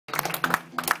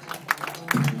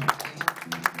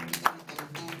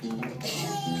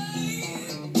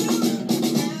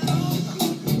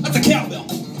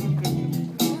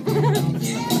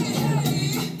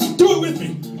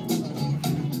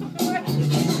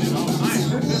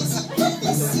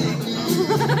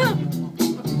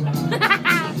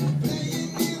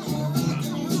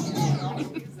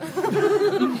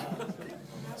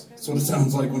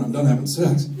sounds like when I'm done having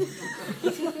sex.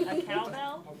 A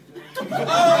cowbell?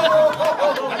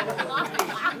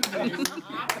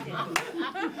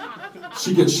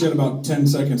 She gets shit about 10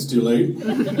 seconds too late.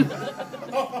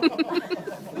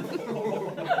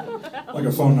 Like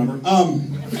a phone number.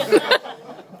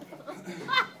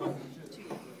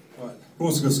 Who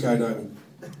wants to go skydiving?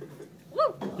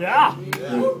 Yeah.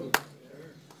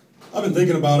 I've been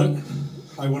thinking about it.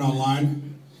 I went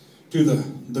online to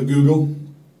the Google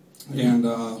and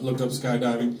looked up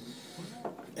skydiving.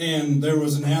 And there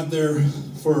was an ad there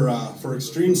for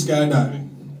extreme skydiving.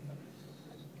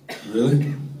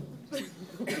 Really?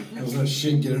 How does that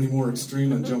shit get any more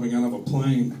extreme than jumping out of a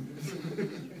plane?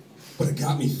 But it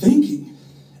got me thinking.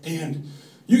 And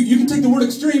you can take the word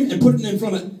extreme and put it in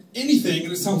front of anything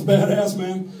and it sounds badass,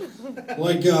 man.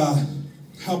 Like,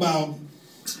 how about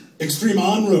extreme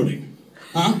on-roading?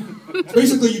 Huh?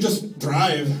 Basically, you just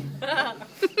drive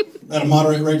at a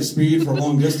moderate rate of speed for a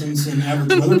long distance in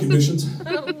average weather conditions.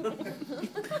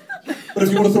 But if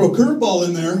you want to throw a curveball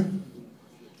in there,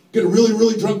 get a really,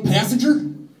 really drunk passenger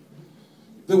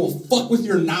that will fuck with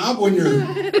your knob when you're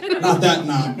not that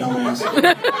knob, dumbass.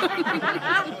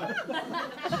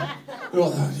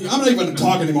 Well, I'm not even going to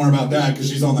talk anymore about that because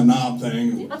she's on the knob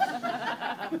thing.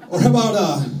 Or how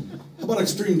about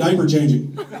extreme diaper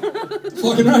changing?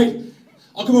 Fucking right.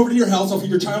 I'll come over to your house, I'll feed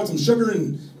your child some sugar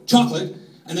and chocolate,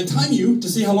 and then time you to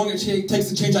see how long it takes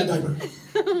to change that diaper.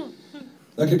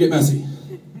 That could get messy.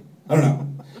 I don't know.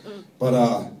 But,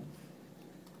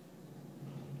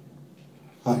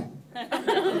 hi.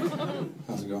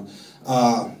 How's it going?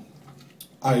 I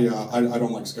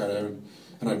don't like skydiving,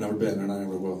 and I've never been, and I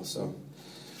never will, so.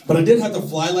 But I did have to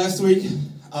fly last week,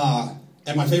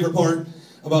 and my favorite part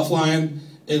about flying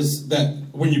is that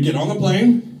when you get on the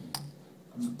plane,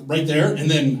 right there, and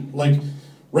then, like,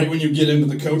 right when you get into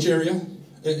the coach area,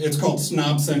 it's called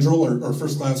Snob Central, or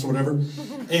first class, or whatever,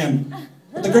 and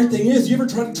the great thing is, you ever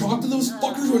try to talk to those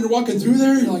fuckers when you're walking through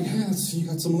there? You're like, hey, you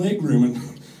got some leg room, and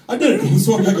I did it, and this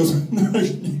one guy goes,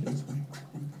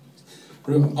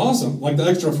 awesome, like the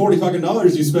extra $40 fucking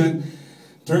you spent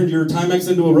turned your Timex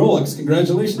into a Rolex.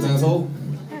 Congratulations, asshole.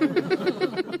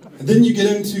 And then you get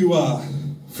into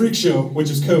Freak Show, which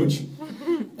is coach,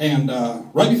 and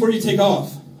right before you take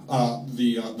off,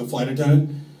 the flight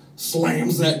attendant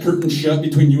slams that curtain shut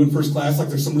between you and first class like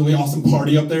there's some really awesome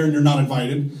party up there and you're not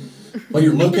invited. But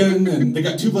you're looking, and they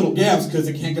got two little gaps because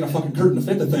they can't get a fucking curtain to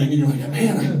fit the thing, and you're like,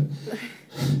 man,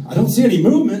 I don't see any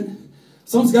movement.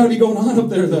 Something's got to be going on up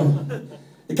there, though.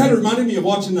 It kind of reminded me of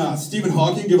watching Stephen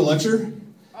Hawking give a lecture.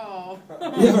 Oh.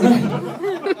 Yeah, right.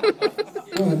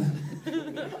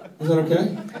 Is that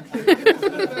okay?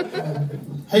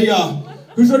 Hey,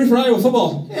 who's ready for Iowa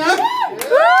football? Yeah?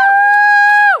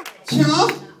 Yeah?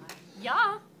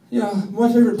 Yeah. Yeah,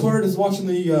 my favorite part is watching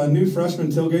the new freshmen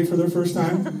tailgate for their first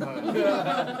time.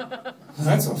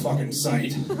 That's a fucking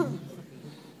sight.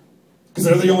 Because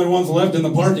they're the only ones left in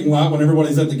the parking lot when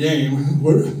everybody's at the game.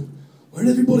 Where'd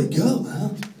everybody go, huh?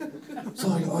 So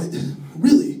I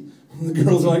really? And the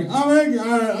girls are like, oh my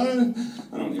God, I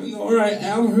don't even know where I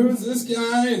am. Who's this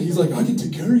guy? And he's like, I can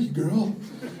take care of you, girl.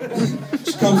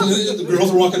 She comes in, the girls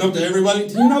are walking up to everybody.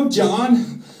 Do you know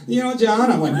John? You know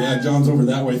John? I'm like, yeah, John's over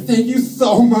that way. Thank you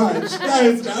so much.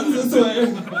 Guys, John's this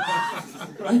way.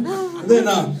 Right? And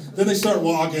then they start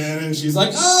walking, and she's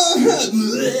like, oh,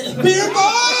 beer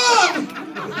bomb!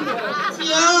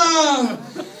 Yeah!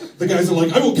 The guys are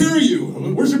like, I will carry you.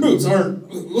 Where's your boots? All right,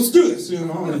 let's do this, you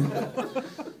know.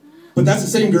 But that's the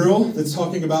same girl that's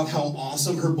talking about how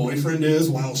awesome her boyfriend is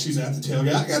while she's at the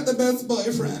tailgate. I got the best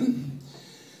boyfriend.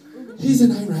 He's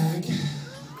in Iraq.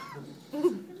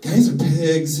 Guys are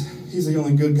pigs. He's the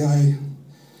only good guy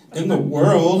in the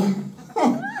world.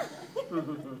 Huh.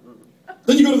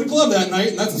 Then you go to the club that night,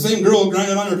 and that's the same girl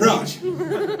grinding on her crotch.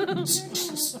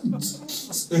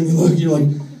 And you look, you're like,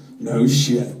 no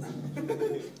shit.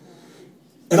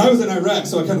 And I was in Iraq,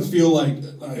 so I kind of feel like,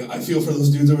 I feel for those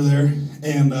dudes over there.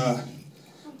 And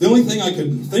the only thing I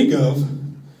could think of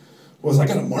was I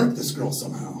gotta mark this girl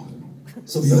somehow.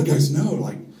 So the other guys know,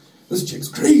 like, this chick's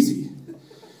crazy.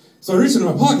 So I reached into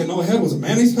my pocket, and all I had was a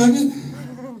mayonnaise packet.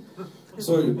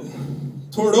 So I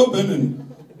tore it open, and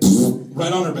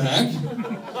right on her back.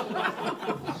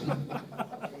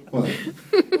 What?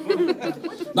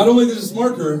 Not only did it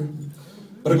mark her,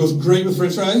 but it goes great with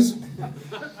french fries.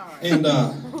 And,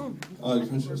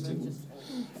 french fries too?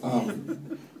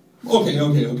 Okay.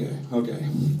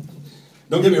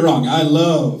 Don't get me wrong, I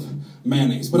love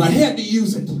mayonnaise, but I had to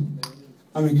use it.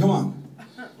 I mean, come on.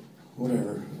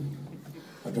 Whatever.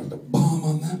 I dropped a bomb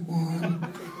on that one.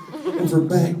 Over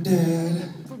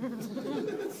Baghdad.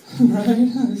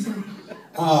 Right?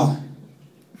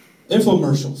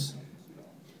 Infomercials.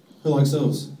 Who likes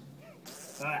those?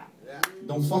 Yeah.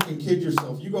 Don't fucking kid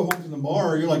yourself. You go home from the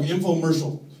bar, you're like,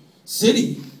 infomercial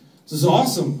city. This is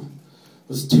awesome. It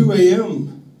was 2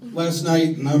 a.m. last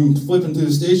night, and I'm flipping through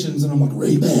the stations, and I'm like,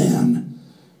 Ray-Ban.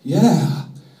 Yeah.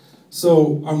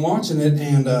 So I'm watching it,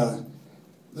 and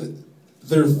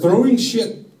they're throwing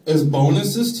shit as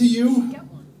bonuses to you,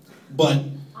 but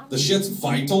the shit's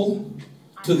vital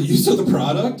to the use of the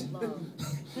product.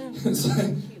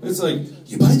 It's like,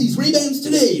 you buy these Ray-Bans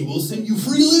today, we'll send you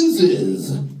free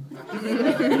lenses.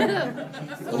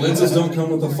 The lenses don't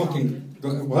come with a fucking,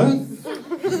 what?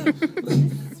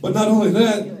 But not only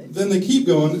that, then they keep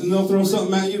going, and they'll throw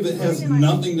something at you that has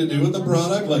nothing to do with the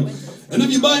product, like, and if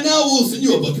you buy now, we'll send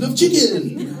you a bucket of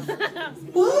chicken.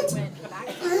 What?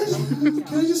 Can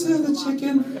I just have the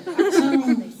chicken?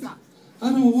 I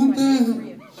don't want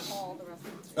that.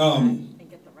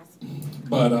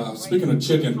 But speaking of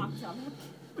chicken,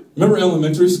 remember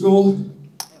elementary school?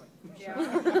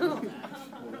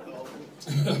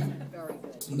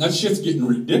 That shit's getting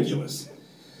ridiculous.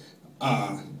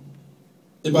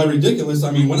 And by ridiculous,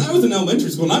 I mean when I was in elementary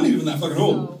school, not even that fucking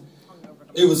old,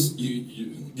 it was you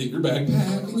get your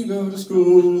backpack and you go to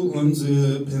school,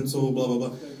 unzip, pencil, blah blah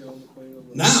blah.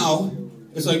 Now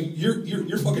it's like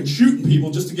you're fucking shooting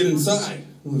people just to get inside.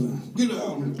 Get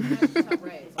out.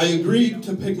 I agreed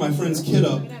to pick my friend's kid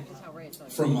up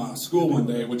from school one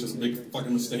day, which is a big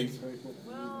fucking mistake.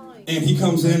 And he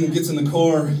comes in and gets in the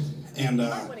car, and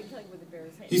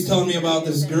he's telling me about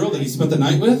this girl that he spent the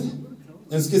night with.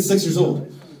 And this kid's 6 years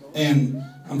old. And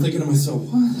I'm thinking to myself,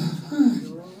 what the fuck?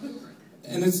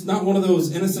 And it's not one of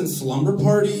those innocent slumber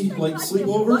party, like,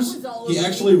 sleepovers. He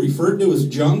actually referred to his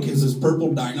junk as his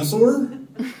purple dinosaur.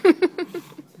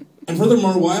 And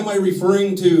furthermore, why am I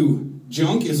referring to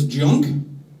junk as junk?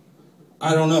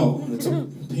 I don't know. It's a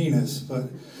penis, but...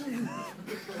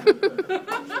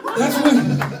 That's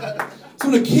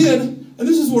when a kid, and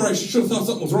this is where I should have thought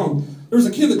something was wrong. There was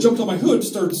a kid that jumped on my hood,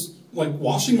 starts, like,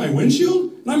 washing my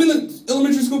windshield, and I'm in the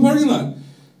elementary school parking lot.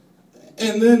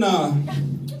 And then I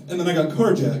got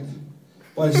carjacked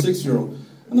by a 6-year-old.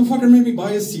 And the fucker made me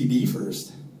buy a CD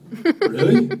first.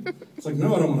 Really? It's like,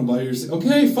 no, I don't want to buy your CD.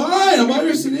 Okay, fine, I'll buy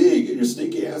your CD. Get your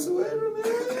stinky ass away from me.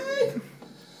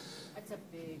 That's a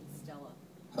big Stella.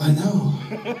 I know.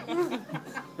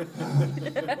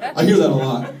 I hear that a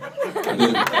lot. I do.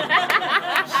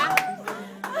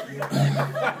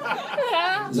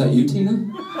 Is that you, Tina?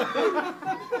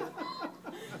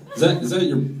 Is that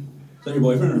your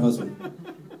boyfriend or husband?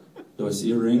 Do I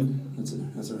see a ring? That's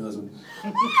her husband.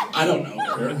 I don't know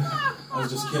her. I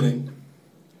was just kidding.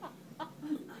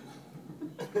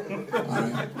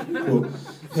 Alright, cool.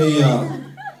 Hey,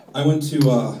 I went to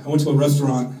a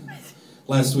restaurant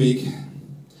last week,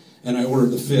 and I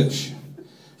ordered the fish.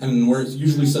 And where it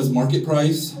usually says market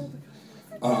price,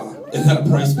 it had a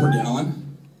price per gallon.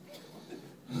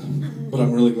 But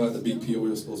I'm really glad the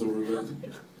BPO spills over with.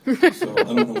 So I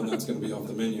don't know when that's going to be off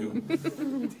the menu.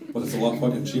 But it's a lot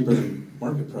fucking cheaper than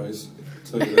market price,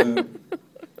 I'll tell you that.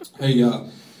 Hey,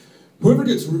 who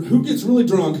gets really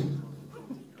drunk?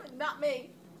 Not me.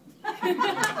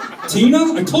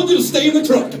 Tina, I told you to stay in the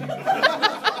truck.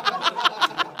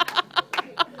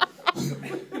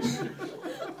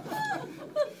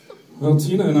 Well,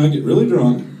 Tina and I get really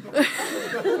drunk.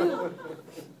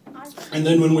 And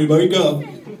then when we wake up,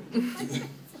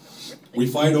 we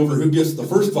fight over who gets the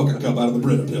first fucking cup out of the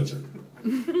Brita pitcher.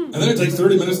 And then it takes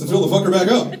 30 minutes to fill the fucker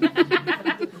back up.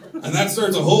 And that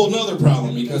starts a whole nother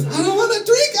problem because I don't want to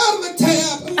drink out of the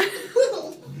tap.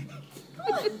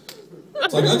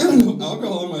 It's like, I got enough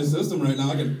alcohol in my system right now,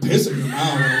 I can piss in your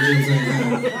mouth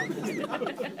and everything.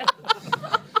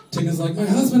 Tina's like, my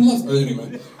husband loves...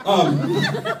 Anyway.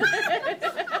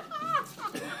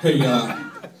 Hey, I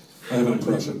have an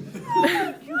impression.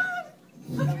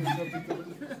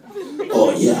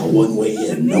 Oh yeah, one way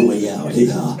in, no way out,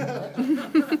 yeah.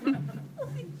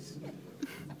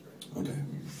 Okay.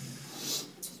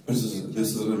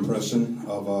 This is an impression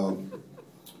of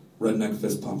redneck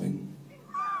fist pumping.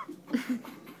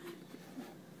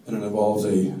 And it involves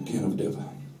a can of dip. Is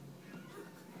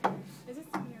this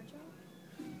your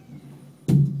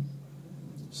job?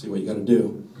 See what you gotta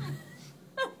do.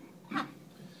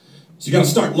 So you gotta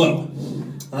start low.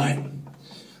 Alright.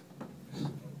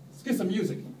 Let's get some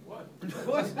music.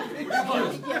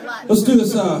 Let's do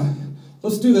this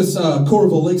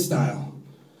Coralville Lake style.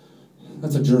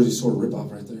 That's a Jersey Shore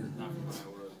ripoff right there.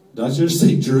 Did I just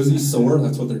say Jersey Shore?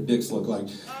 That's what their dicks look like.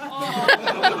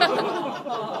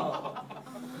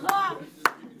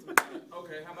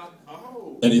 Okay, how about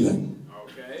Anything.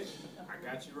 Okay, I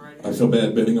got you right I here. feel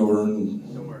bad bending over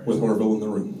and with Orville in the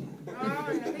room. No,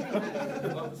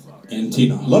 And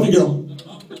Tina. Love you, girl.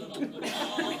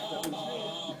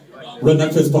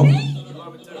 Redneck fist bump.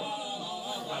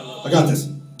 I got this.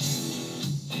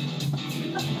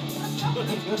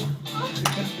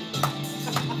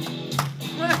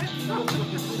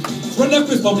 Redneck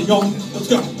fist bump, y'all. Let's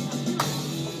go.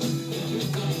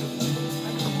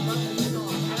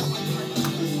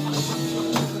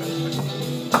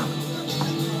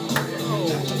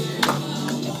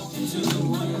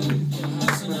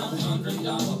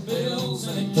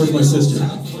 Where's my sister?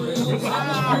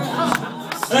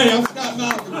 Hey, I'm Scott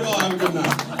Malcom. You all have a good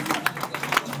night.